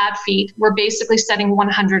have bad feet, we're basically setting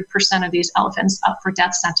 100% of these elephants up for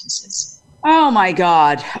death sentences. Oh my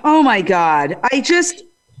God. Oh my God. I just,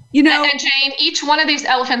 you know. And Jane, each one of these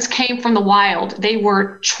elephants came from the wild. They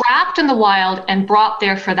were trapped in the wild and brought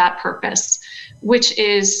there for that purpose, which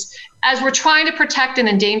is, as we're trying to protect an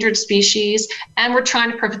endangered species and we're trying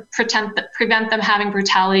to prevent them having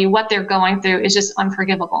brutality, what they're going through is just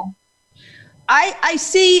unforgivable. I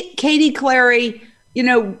see, Katie Clary, you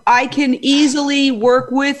know, I can easily work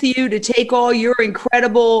with you to take all your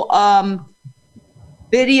incredible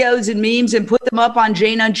videos and memes and put them up on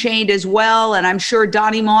Jane Unchained as well. And I'm sure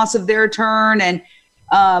Donnie Moss of Their Turn and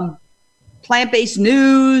Plant-Based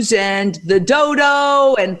News and the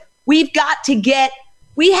Dodo. And we have to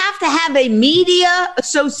have a media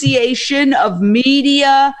association of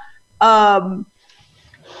media animal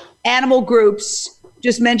groups,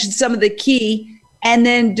 just mentioned some of the key, and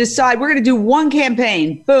then decide we're going to do one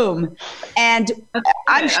campaign, boom. And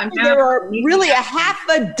I'm sure there are really a half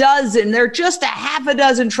a dozen, there are just a half a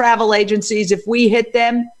dozen travel agencies, if we hit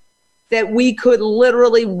them, that we could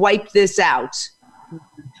literally wipe this out.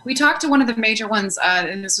 We talked to one of the major ones,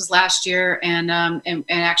 and this was last year. And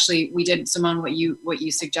actually, we did, Simone. What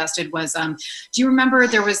you suggested was, do you remember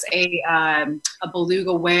there was a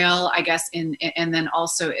beluga whale? I guess and then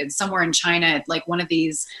also somewhere in China, like one of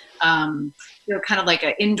these. They're kind of like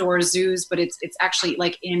an indoor zoos, but it's actually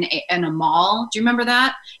like in a mall. Do you remember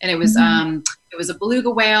that? And it was it was a beluga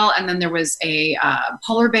whale, and then there was a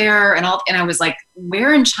polar bear, and I was like,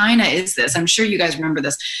 where in China is this? I'm sure you guys remember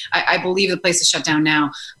this. I believe the place is shut down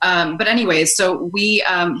now. But anyways, so we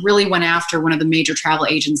really went after one of the major travel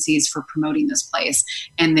agencies for promoting this place,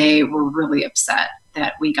 and they were really upset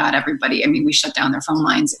that we got everybody. I mean, we shut down their phone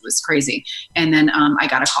lines. It was crazy. And then I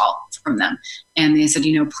got a call from them, and they said,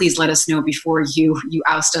 please let us know before you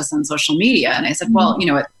oust us on social media. And I said, well, you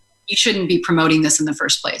know what? You shouldn't be promoting this in the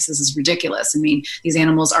first place. This is ridiculous. I mean, these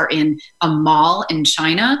animals are in a mall in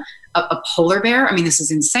China, a polar bear. I mean, this is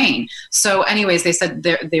insane. So anyways, they said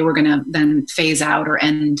they were going to then phase out or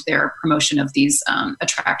end their promotion of these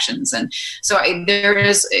attractions. And so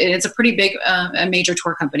it's a pretty big, a major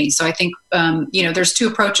tour company. So I think, there's two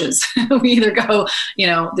approaches. We either go,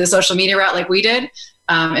 the social media route like we did,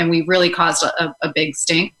 and we really caused a big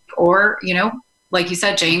stink, or, like you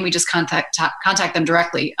said, Jane, we just contact them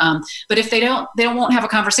directly. But if they won't have a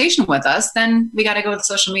conversation with us, then we got to go with the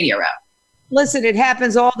social media route. Listen, it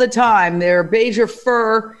happens all the time. There are beige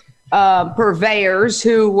fur purveyors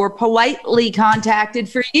who were politely contacted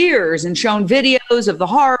for years and shown videos of the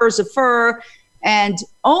horrors of fur. And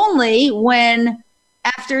only when,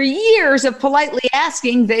 after years of politely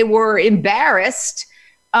asking, they were embarrassed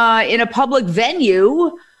in a public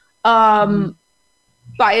venue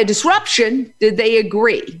by a disruption, did they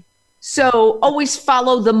agree. So always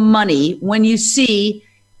follow the money when you see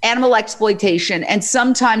animal exploitation. And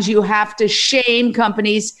sometimes you have to shame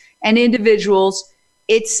companies and individuals.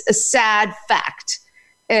 It's a sad fact.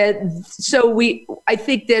 I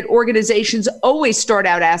think that organizations always start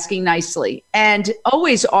out asking nicely and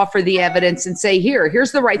always offer the evidence and say,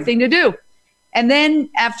 here's the right thing to do. And then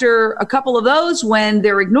after a couple of those, when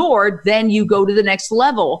they're ignored, then you go to the next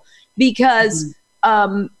level because,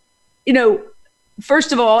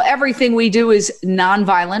 first of all, everything we do is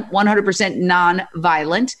nonviolent, 100%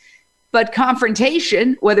 nonviolent. But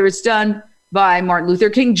confrontation, whether it's done by Martin Luther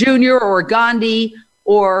King Jr. or Gandhi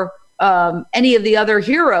or any of the other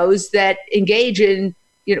heroes that engage in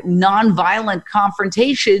nonviolent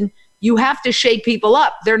confrontation, you have to shake people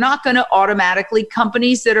up. They're not going to automatically,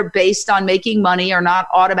 companies that are based on making money are not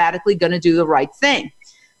automatically going to do the right thing.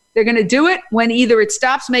 They're going to do it when either it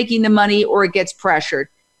stops making the money or it gets pressured.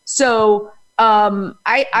 So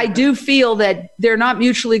I do feel that they're not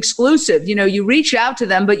mutually exclusive. You reach out to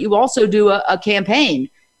them, but you also do a campaign.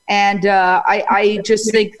 And I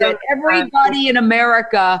just think that everybody in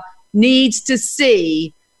America needs to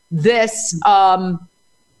see this,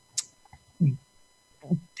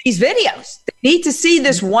 these videos. They need to see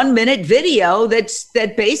this 1 minute video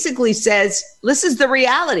that basically says, this is the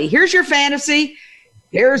reality. Here's your fantasy.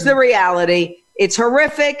 Here's the reality. It's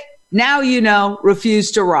horrific. Now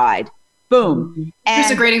refuse to ride. Boom.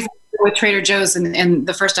 Here's a great example with Trader Joe's and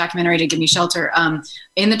the first documentary to Give Me Shelter.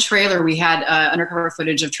 In the trailer, we had undercover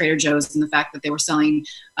footage of Trader Joe's and the fact that they were selling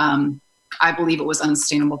I believe it was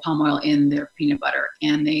unsustainable palm oil in their peanut butter.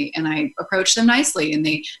 And I approached them nicely, and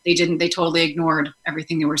they totally ignored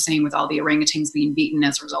everything they were saying with all the orangutans being beaten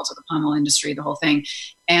as a result of the palm oil industry, the whole thing.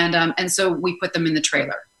 And so we put them in the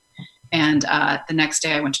trailer. And the next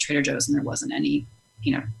day I went to Trader Joe's, and there wasn't any,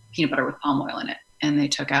 peanut butter with palm oil in it. And they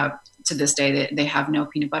took out, to this day, they have no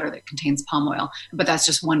peanut butter that contains palm oil, but that's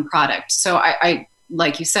just one product. So I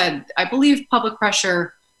like you said, I believe public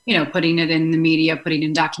pressure, putting it in the media, putting it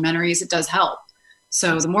in documentaries, it does help.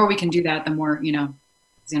 So the more we can do that, the more, these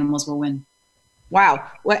animals will win.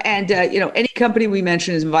 Wow. Well, and, any company we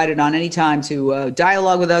mention is invited on any time to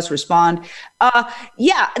dialogue with us, respond.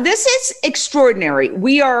 This is extraordinary.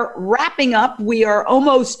 We are wrapping up. We are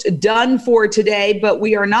almost done for today, but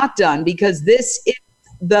we are not done, because this is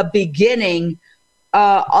the beginning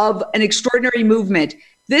of an extraordinary movement.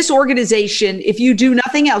 This organization, if you do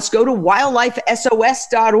nothing else, go to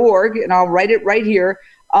wildlifesos.org, and I'll write it right here.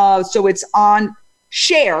 So it's on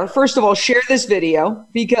share. First of all, share this video,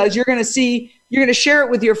 because you're going to share it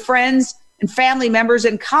with your friends and family members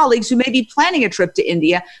and colleagues who may be planning a trip to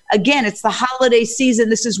India. Again, it's the holiday season.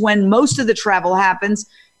 This is when most of the travel happens,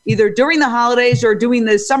 either during the holidays or during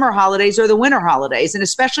the summer holidays or the winter holidays. And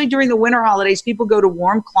especially during the winter holidays, people go to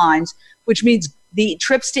warm climes, which means the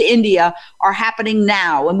trips to India are happening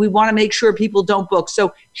now. And we want to make sure people don't book.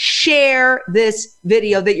 So share this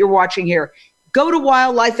video that you're watching here. Go to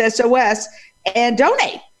Wildlife SOS and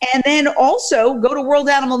donate. And then also go to World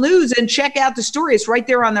Animal News and check out the story. It's right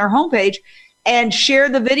there on their homepage, and share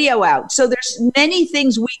the video out. So there's many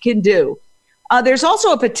things we can do. There's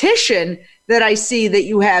also a petition that I see that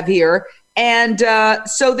you have here. And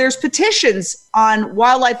so there's petitions on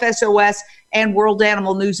Wildlife SOS and World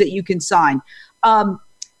Animal News that you can sign.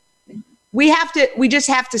 We just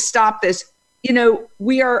have to stop this.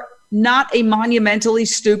 We are not a monumentally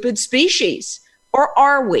stupid species, or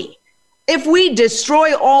are we? If we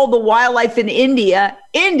destroy all the wildlife in India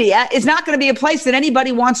is not going to be a place that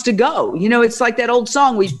anybody wants to go. It's like that old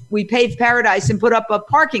song, we paved paradise and put up a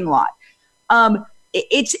parking lot.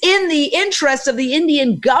 It's in the interest of the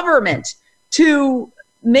Indian government to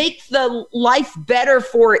make the life better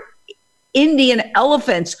for Indian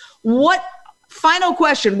elephants. Final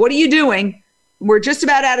question, what are you doing? We're just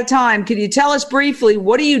about out of time. Can you tell us briefly,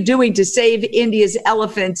 what are you doing to save India's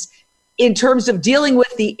elephants in terms of dealing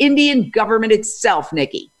with the Indian government itself,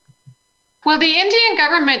 Nikki? Well, the Indian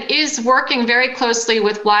government is working very closely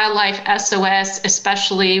with Wildlife SOS,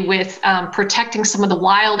 especially with protecting some of the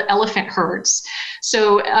wild elephant herds.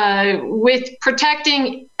 So with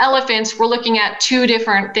protecting elephants, we're looking at two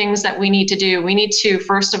different things that we need to do. We need to,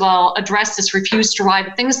 first of all, address this refuse to ride,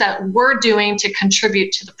 the things that we're doing to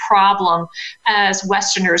contribute to the problem as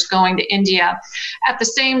Westerners going to India. At the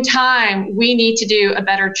same time, we need to do a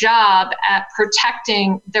better job at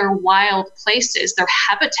protecting their wild places, their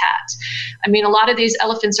habitat. I mean, a lot of these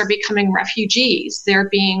elephants are becoming refugees. They're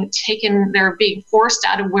being forced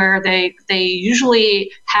out of where they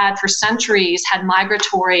usually had for centuries, had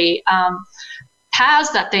migratory paths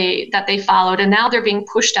that they followed, and now they're being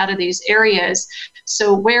pushed out of these areas.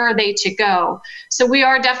 So where are they to go? So we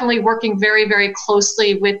are definitely working very, very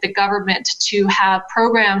closely with the government to have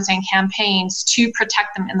programs and campaigns to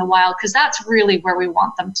protect them in the wild, because that's really where we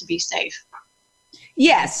want them to be safe.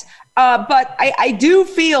 Yes, but I do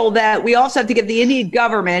feel that we also have to get the Indian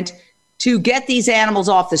government to get these animals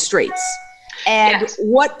off the streets. And yes.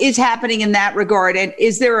 What is happening in that regard? And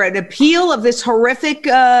is there an appeal of this horrific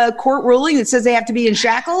court ruling that says they have to be in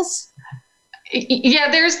shackles? Yeah,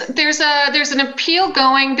 there's an appeal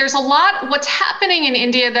going. There's a lot. What's happening in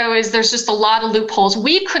India, though, is there's just a lot of loopholes.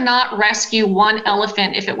 We could not rescue one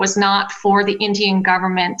elephant if it was not for the Indian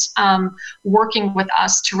government working with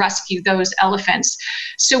us to rescue those elephants.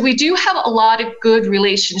 So we do have a lot of good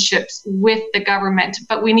relationships with the government,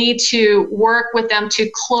 but we need to work with them to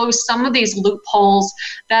close some of these loopholes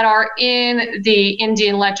that are in the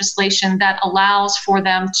Indian legislation that allows for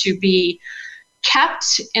them to be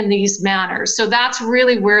kept in these manners. So that's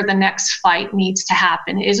really where the next fight needs to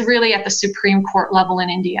happen, is really at the Supreme Court level in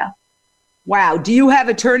India. Wow. Do you have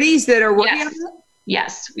attorneys that are working on that?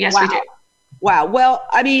 Yes, wow. We do. Wow. Well,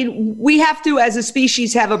 I mean, we have to, as a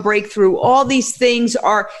species, have a breakthrough. All these things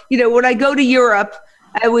are, when I go to Europe,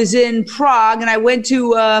 I was in Prague and I went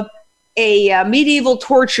to a medieval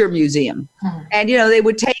torture museum. And, they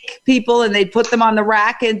would take people and they'd put them on the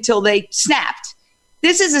rack until they snapped.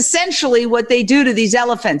 This is essentially what they do to these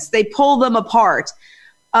elephants. They pull them apart.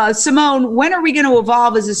 Simone, when are we going to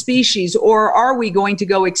evolve as a species, or are we going to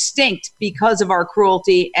go extinct because of our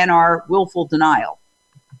cruelty and our willful denial?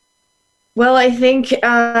 Well, I think,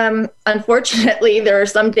 unfortunately, there are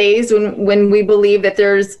some days when we believe that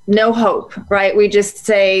there's no hope, right? We just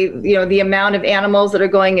say, the amount of animals that are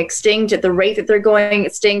going extinct at the rate that they're going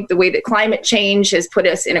extinct, the way that climate change has put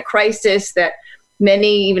us in a crisis that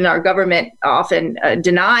many, even our government, often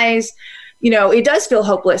denies. It does feel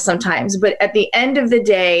hopeless sometimes. But at the end of the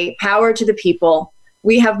day, power to the people.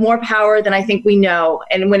 We have more power than I think we know.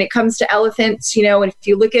 And when it comes to elephants, and if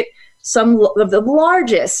you look at some of the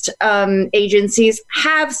largest agencies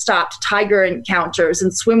have stopped tiger encounters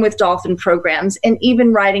and swim with dolphin programs and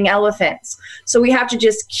even riding elephants. So we have to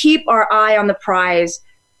just keep our eye on the prize.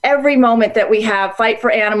 Every moment that we have, fight for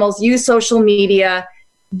animals, use social media.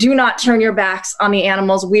 Do not turn your backs on the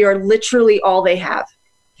animals. We are literally all they have.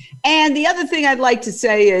 And the other thing I'd like to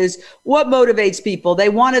say is what motivates people. They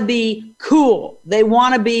want to be cool. They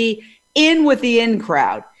want to be in with the in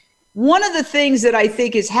crowd. One of the things that I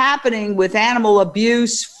think is happening with animal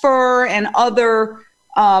abuse, fur, and other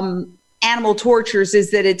animal tortures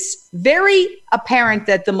is that it's very apparent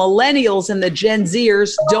that the millennials and the Gen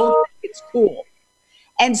Zers don't think it's cool.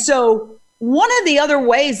 And so one of the other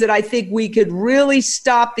ways that I think we could really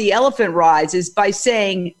stop the elephant rides is by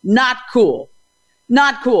saying, not cool,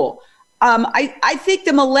 not cool. I think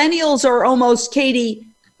the millennials are almost, Katie,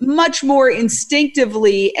 much more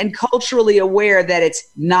instinctively and culturally aware that it's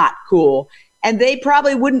not cool. And they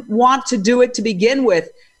probably wouldn't want to do it to begin with.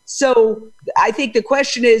 So I think the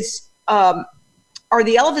question is, are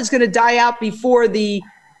the elephants going to die out before the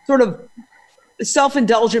sort of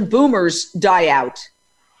self-indulgent boomers die out?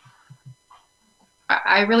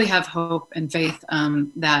 I really have hope and faith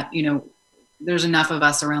that, there's enough of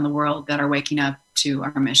us around the world that are waking up to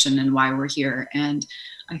our mission and why we're here. And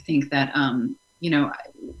I think that,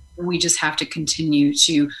 we just have to continue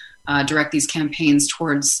to direct these campaigns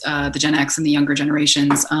towards the Gen X and the younger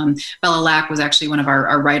generations. Bella Lack was actually one of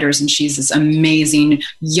our writers, and she's this amazing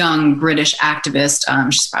young British activist.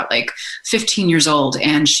 She's about 15 years old,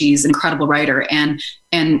 and she's an incredible writer.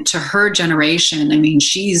 And to her generation, I mean,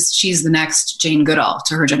 she's the next Jane Goodall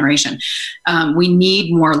to her generation. We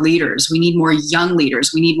need more leaders. We need more young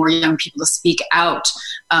leaders. We need more young people to speak out.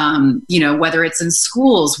 Whether it's in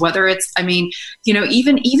schools, whether it's,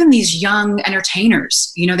 even these young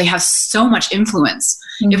entertainers, they have so much influence.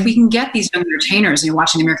 Mm-hmm. If we can get these young entertainers,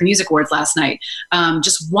 watching the American Music Awards last night,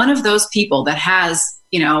 just one of those people that has,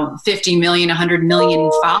 50 million, 100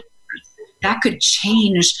 million followers, that could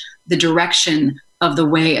change the direction of the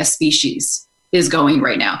way a species is going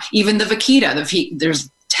right now. Even the vaquita, there's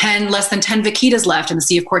less than 10 vaquitas left in the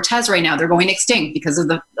Sea of Cortez right now. They're going extinct because of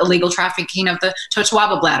the illegal trafficking of the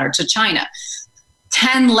Totoaba bladder to China.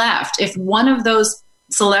 10 left. If one of those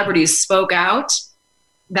celebrities spoke out,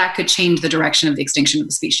 that could change the direction of the extinction of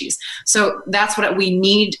the species. So that's what we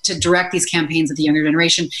need to direct these campaigns at the younger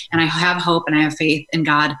generation. And I have hope and I have faith in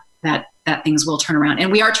God that things will turn around.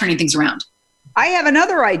 And we are turning things around. I have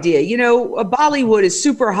another idea. Bollywood is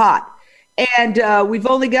super hot. And we've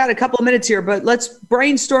only got a couple of minutes here, but let's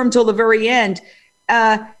brainstorm till the very end.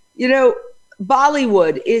 Bollywood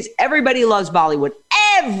is, everybody loves Bollywood.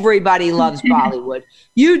 Everybody loves Bollywood.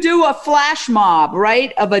 You do a flash mob,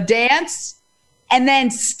 right, of a dance, and then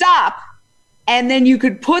stop. And then you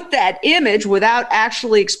could put that image without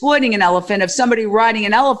actually exploiting an elephant of somebody riding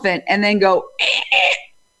an elephant and then go,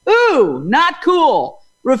 ooh, not cool.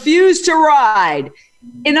 Refuse to ride.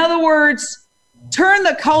 In other words, turn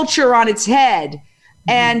the culture on its head.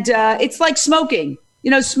 And it's like smoking.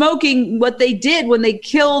 Smoking, what they did when they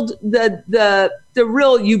killed the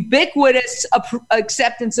real ubiquitous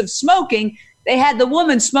acceptance of smoking, they had the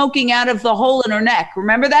woman smoking out of the hole in her neck.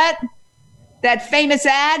 Remember that famous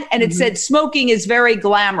ad? And it said, smoking is very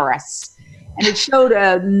glamorous. And it showed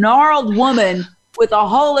a gnarled woman with a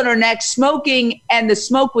hole in her neck smoking, and the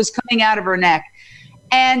smoke was coming out of her neck.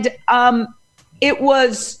 And it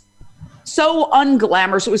was so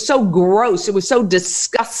unglamorous. It was so gross. It was so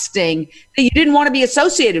disgusting that you didn't want to be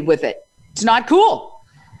associated with it. It's not cool.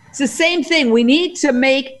 It's the same thing. We need to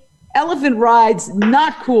make elephant rides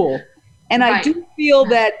not cool. And right. I do feel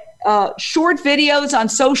that short videos on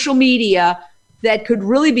social media that could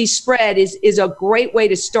really be spread is a great way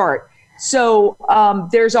to start. So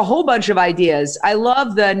there's a whole bunch of ideas. I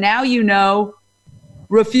love the now you know,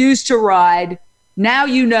 refuse to ride, now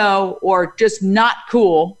you know, or just not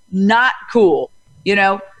cool.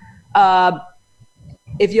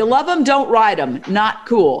 If you love them, don't ride them. Not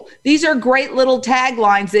cool. These are great little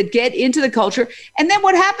taglines that get into the culture. And then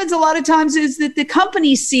what happens a lot of times is that the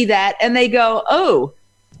companies see that and they go, oh,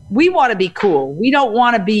 we want to be cool. We don't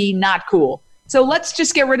want to be not cool. So let's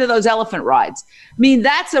just get rid of those elephant rides. I mean,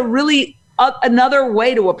 that's a really another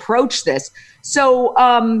way to approach this. So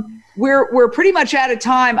we're pretty much out of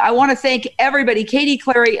time. I want to thank everybody. Katie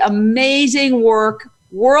Clary, amazing work.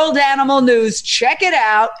 World Animal News, check it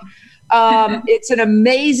out. It's an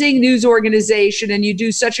amazing news organization, and you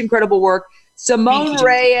do such incredible work. Simone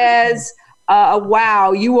Reyes,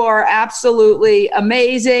 wow, you are absolutely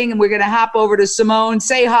amazing. And we're going to hop over to Simone.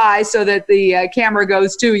 Say hi so that the camera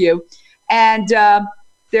goes to you. And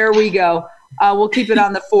there we go. We'll keep it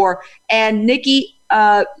on the 4. And Nikki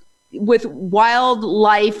with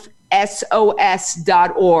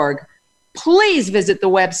wildlifesos.org. Please visit the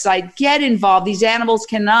website. Get involved. These animals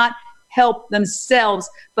cannot help themselves,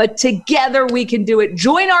 but together we can do it.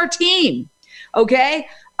 Join our team, okay?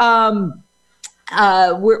 We're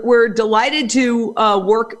delighted to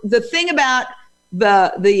work. The thing about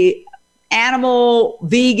the animal,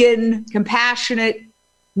 vegan, compassionate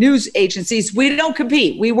news agencies, we don't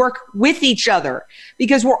compete. We work with each other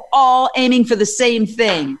because we're all aiming for the same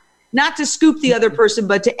thing. Not to scoop the other person,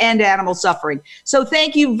 but to end animal suffering. So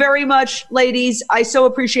thank you very much, ladies. I so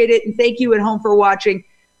appreciate it. And thank you at home for watching.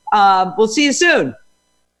 We'll see you soon.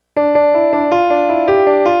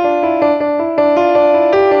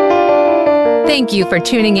 Thank you for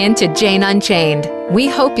tuning in to Jane Unchained. We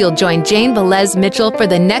hope you'll join Jane Velez Mitchell for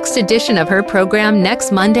the next edition of her program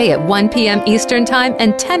next Monday at 1 p.m. Eastern Time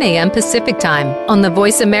and 10 a.m. Pacific Time on the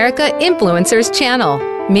Voice America Influencers channel.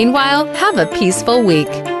 Meanwhile, have a peaceful week.